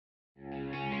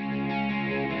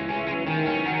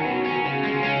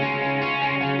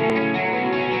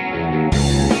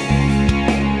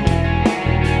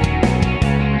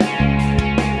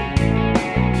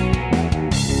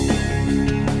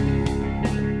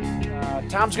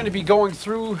Tom's going to be going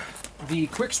through the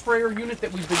QuikSprayer unit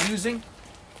that we've been using,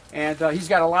 and he's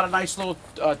got a lot of nice little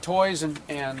toys and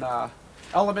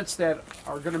elements that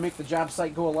are going to make the job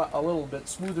site go a little bit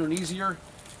smoother and easier.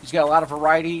 He's got a lot of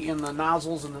variety in the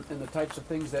nozzles and the types of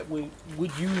things that we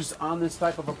would use on this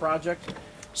type of a project.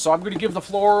 So I'm going to give the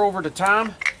floor over to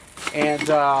Tom, and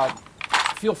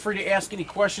feel free to ask any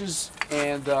questions,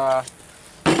 and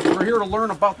we're here to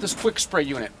learn about this QuikSpray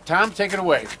unit. Tom, take it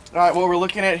away. All right, what we're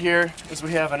looking at here is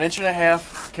we have an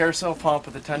 1.5-inch carousel pump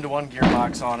with a 10-to-1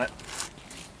 gearbox on it.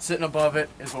 Sitting above it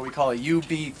is what we call a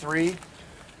UB3,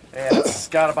 and it's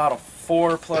got about a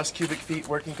 4+ cubic feet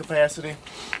working capacity.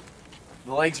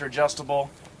 The legs are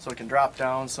adjustable, so it can drop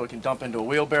down, so it can dump into a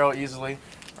wheelbarrow easily,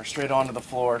 or straight onto the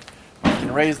floor. You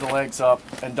can raise the legs up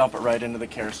and dump it right into the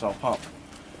carousel pump.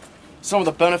 Some of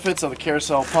the benefits of the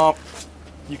carousel pump: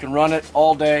 you can run it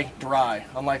all day dry.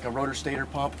 Unlike a rotor stator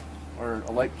pump or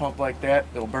a light pump like that,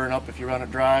 it'll burn up if you run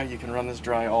it dry. You can run this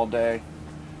dry all day.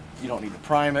 You don't need to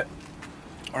prime it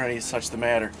or any such the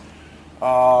matter.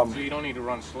 So you don't need to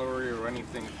run slurry or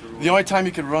anything through? The only time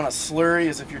you could run a slurry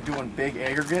is if you're doing big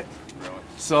aggregate. Really?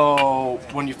 So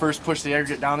when you first push the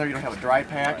aggregate down there, you don't have a dry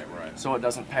pack, right. So it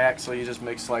doesn't pack. So you just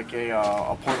mix like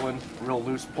a Portland, real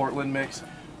loose Portland mix.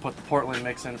 Put the Portland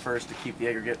mix in first to keep the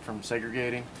aggregate from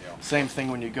segregating. Yeah. Same thing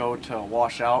when you go to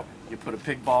wash out. You put a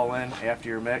pig ball in after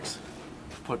your mix.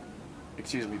 Put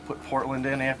Portland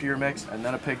in after your mix, and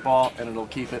then a pig ball, and it'll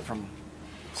keep it from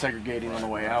segregating on the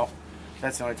way out.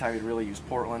 That's the only time you'd really use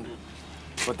Portland,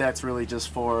 but that's really just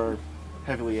for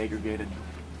heavily aggregated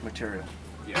material.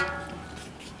 Yeah.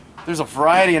 There's a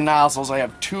variety of nozzles. I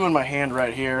have two in my hand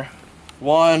right here.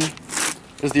 One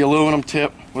is the aluminum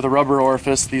tip with a rubber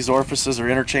orifice. These orifices are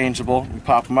interchangeable. You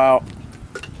pop them out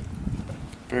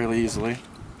fairly easily.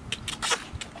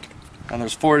 And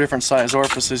there's 4 different size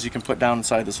orifices you can put down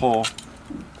inside this hole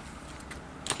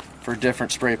for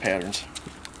different spray patterns.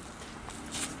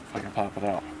 If I can pop it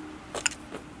out.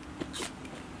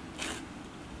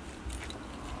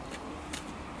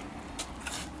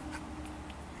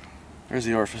 There's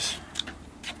the orifice.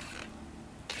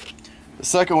 The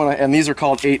second one, and these are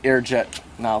called 8 air jet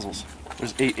nozzles.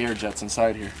 There's 8 air jets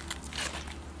inside here.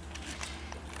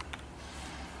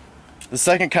 The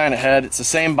second kind of head, it's the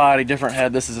same body, different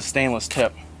head. This is a stainless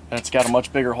tip, and it's got a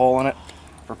much bigger hole in it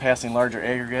for passing larger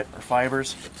aggregate or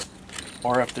fibers,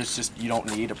 or if there's just, you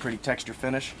don't need a pretty texture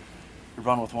finish, you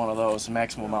run with one of those,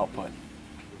 maximum output.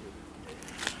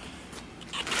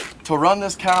 To run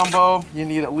this combo, you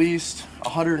need at least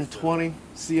 120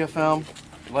 CFM.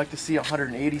 You'd like to see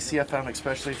 180 CFM,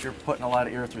 especially if you're putting a lot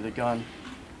of air through the gun.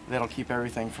 That'll keep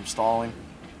everything from stalling.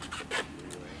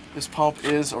 This pump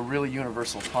is a really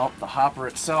universal pump. The hopper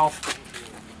itself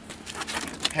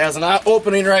has an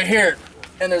opening right here,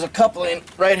 and there's a coupling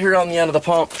right here on the end of the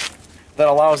pump that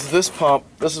allows this pump,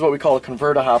 this is what we call a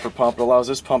converter hopper pump, it allows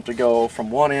this pump to go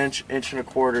from 1 inch, 1.25 inches to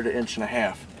 1.5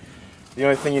 inches. The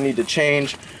only thing you need to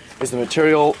change is the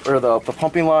material, or the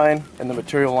pumping line and the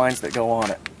material lines that go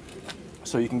on it.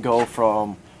 So you can go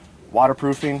from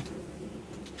waterproofing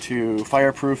to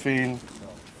fireproofing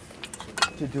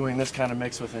to doing this kind of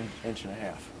mix with 1.5 inches.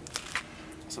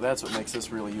 So that's what makes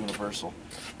this really universal.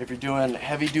 If you're doing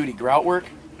heavy duty grout work,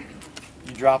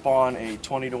 you drop on a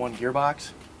 20-to-1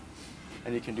 gearbox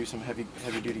and you can do some heavy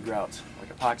duty grouts,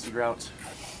 like epoxy grouts.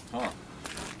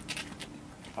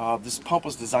 This pump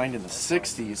was designed in the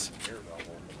 60s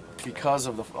because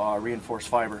of the reinforced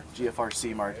fiber,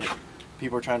 GFRC market.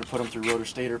 People are trying to put them through rotor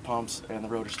stator pumps, and the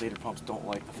rotor stator pumps don't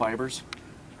like the fibers.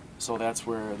 So that's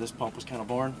where this pump was kind of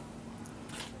born.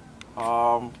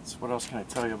 So what else can I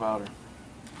tell you about her?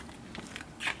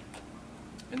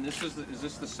 And this is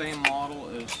this the same model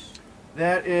as?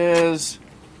 That is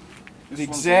the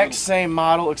exact same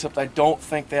model, except I don't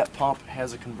think that pump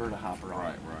has a converter hopper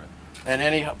on it. Right. And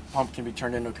any pump can be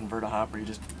turned into a converter hopper. You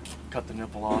just cut the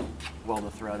nipple off, weld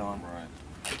the thread on.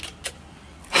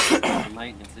 Right.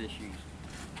 Maintenance issues.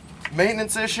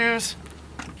 Maintenance issues,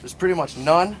 there's pretty much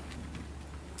none.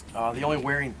 The only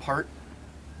wearing part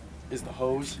is the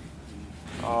hose.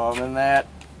 And that,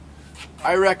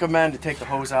 I recommend to take the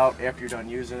hose out after you're done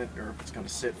using it, or if it's going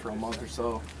to sit for a month or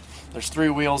so. There's 3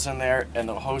 wheels in there, and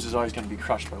the hose is always going to be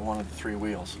crushed by one of the 3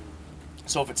 wheels.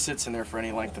 So if it sits in there for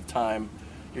any length of time,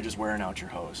 you're just wearing out your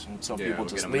hose. And some people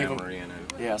just leave them.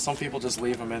 Yeah, some people just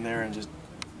leave them in there and just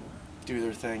do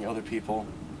their thing. Other people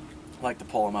like to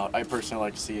pull them out. I personally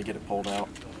like to see you get it pulled out.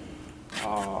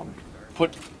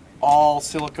 Put all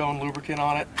silicone lubricant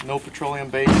on it, no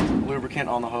petroleum-based lubricant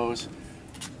on the hose.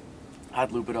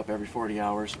 I'd lube it up every 40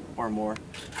 hours or more.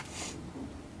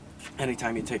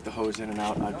 Anytime you take the hose in and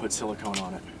out, I'd put silicone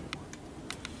on it.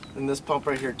 And this pump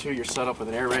right here too, you're set up with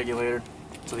an air regulator,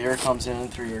 so the air comes in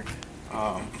through your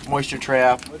moisture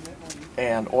trap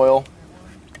and oil.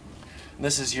 And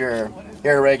this is your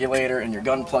air regulator, and your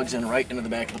gun plugs in right into the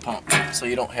back of the pump, so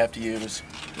you don't have to use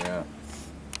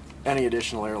any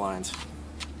additional air lines.